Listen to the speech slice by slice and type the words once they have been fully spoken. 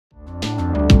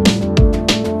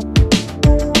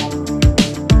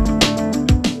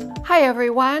Hi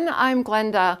everyone, I'm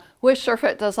Glenda with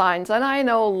Surefit Designs, and I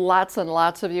know lots and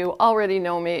lots of you already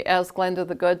know me as Glenda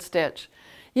the Good Stitch.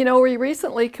 You know, we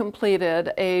recently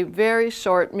completed a very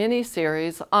short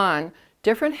mini-series on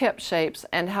different hip shapes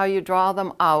and how you draw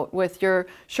them out with your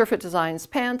Surefit Designs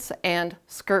pants and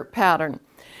skirt pattern.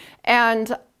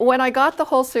 And when I got the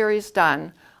whole series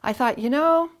done, I thought, you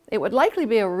know, it would likely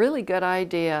be a really good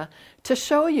idea to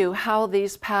show you how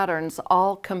these patterns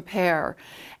all compare.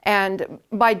 And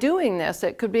by doing this,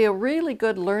 it could be a really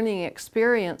good learning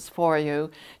experience for you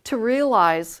to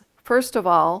realize, first of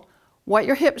all, what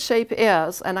your hip shape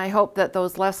is, and I hope that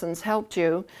those lessons helped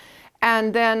you,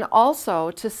 and then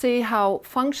also to see how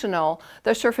functional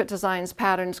the Surefit Designs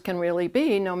patterns can really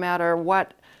be, no matter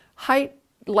what height,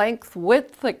 length,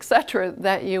 width, etc.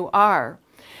 that you are.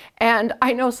 And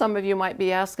I know some of you might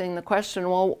be asking the question,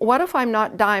 well, what if I'm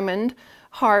not diamond,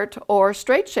 heart, or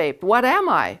straight shape? What am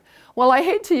I? Well, I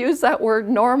hate to use that word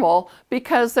normal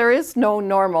because there is no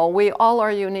normal. We all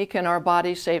are unique in our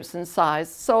body shapes and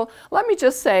size. So let me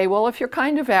just say, well, if you're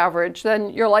kind of average, then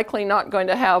you're likely not going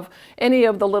to have any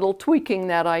of the little tweaking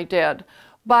that I did.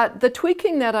 But the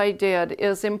tweaking that I did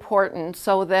is important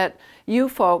so that you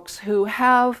folks who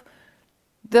have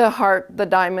the heart, the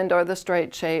diamond, or the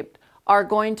straight shape are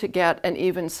going to get an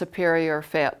even superior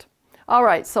fit. All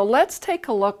right, so let's take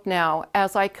a look now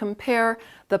as I compare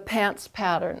the pants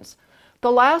patterns.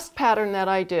 The last pattern that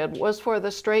I did was for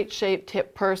the straight shaped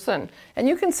hip person, and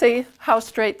you can see how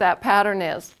straight that pattern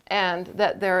is and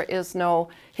that there is no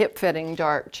hip fitting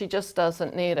dart. She just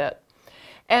doesn't need it.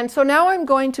 And so now I'm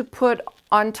going to put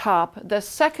on top the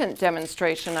second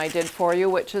demonstration I did for you,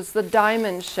 which is the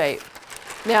diamond shape.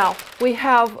 Now we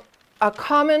have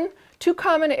two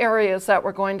common areas that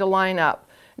we're going to line up.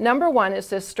 Number one is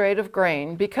this straight of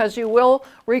grain, because you will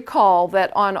recall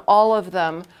that on all of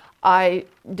them I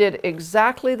did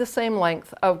exactly the same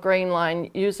length of grain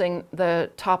line using the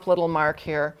top little mark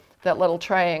here, that little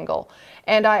triangle.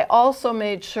 And I also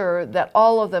made sure that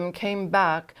all of them came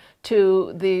back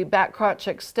to the back crotch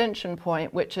extension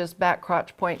point, which is back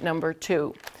crotch point number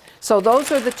 2. So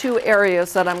those are the two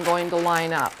areas that I'm going to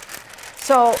line up.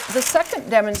 So the second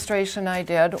demonstration I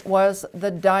did was the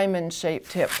diamond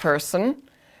shaped hip person.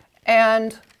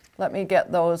 And let me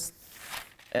get those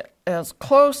as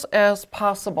close as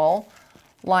possible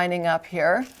lining up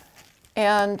here.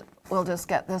 And we'll just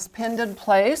get this pinned in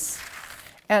place.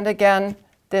 And again,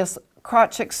 this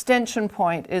crotch extension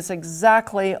point is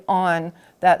exactly on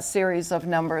that series of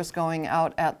numbers going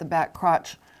out at the back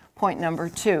crotch point number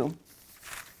 2.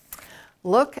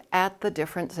 Look at the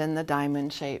difference in the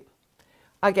diamond shape.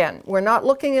 Again, we're not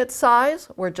looking at size,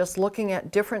 we're just looking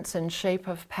at difference in shape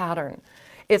of pattern.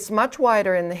 It's much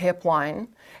wider in the hip line,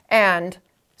 and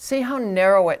see how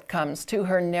narrow it comes to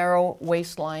her narrow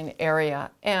waistline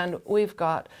area. And we've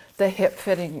got the hip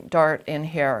fitting dart in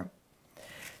here.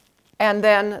 And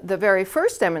then the very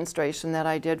first demonstration that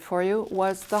I did for you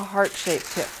was the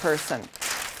heart-shaped hip person.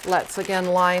 Let's again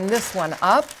line this one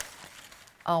up.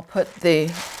 I'll put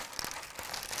the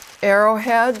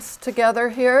arrowheads together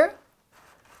here.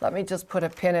 Let me just put a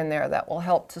pin in there that will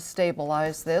help to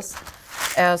stabilize this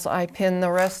as I pin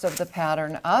the rest of the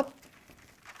pattern up.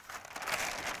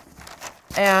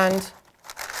 And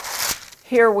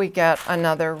here we get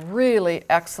another really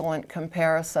excellent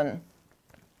comparison.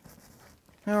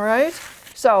 All right,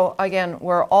 so again,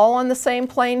 we're all on the same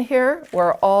plane here.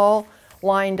 We're all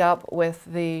lined up with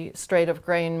the straight of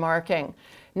grain marking.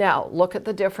 Now, look at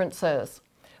the differences.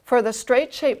 For the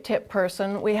straight shaped hip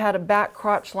person, we had a back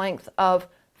crotch length of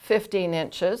 15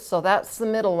 inches, so that's the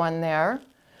middle one there.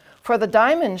 For the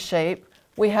diamond shape,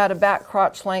 we had a back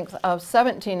crotch length of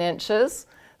 17 inches.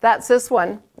 That's this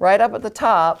one right up at the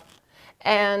top.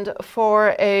 And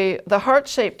for the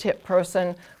heart-shaped hip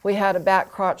person, we had a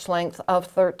back crotch length of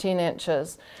 13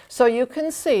 inches. So you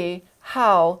can see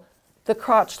how the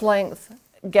crotch length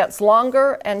gets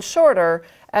longer and shorter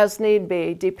as need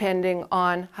be, depending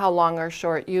on how long or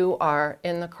short you are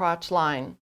in the crotch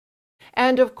line.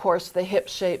 And of course, the hip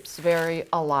shapes vary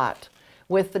a lot.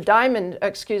 With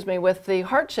the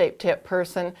heart-shaped hip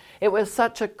person, it was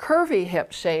such a curvy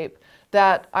hip shape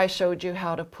that I showed you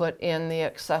how to put in the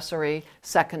accessory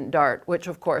second dart, which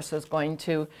of course is going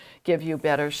to give you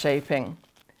better shaping.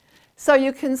 So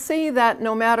you can see that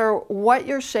no matter what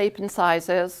your shape and size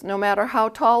is, no matter how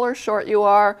tall or short you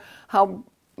are, how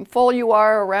full you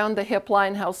are around the hip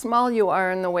line, how small you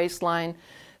are in the waistline,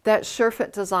 that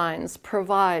Surefit Designs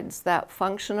provides that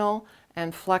functional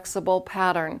and flexible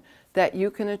pattern that you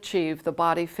can achieve the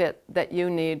body fit that you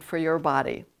need for your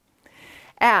body.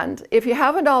 And if you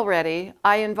haven't already,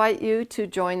 I invite you to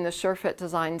join the SureFit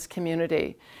Designs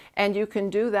community. And you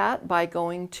can do that by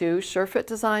going to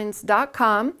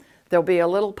surefitdesigns.com. There'll be a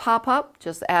little pop-up.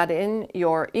 Just add in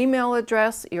your email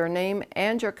address, your name,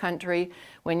 and your country.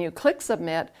 When you click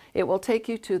Submit, it will take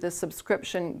you to the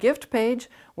subscription gift page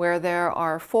where there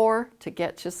are 4 to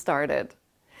get you started.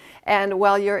 And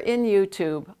while you're in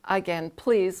YouTube, again,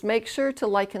 please make sure to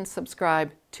like and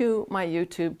subscribe to my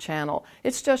YouTube channel.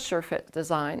 It's just SureFit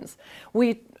Designs.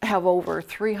 We have over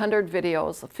 300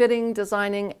 videos, fitting,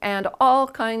 designing, and all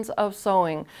kinds of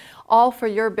sewing, all for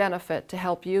your benefit to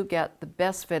help you get the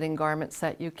best fitting garments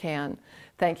that you can.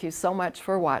 Thank you so much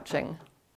for watching.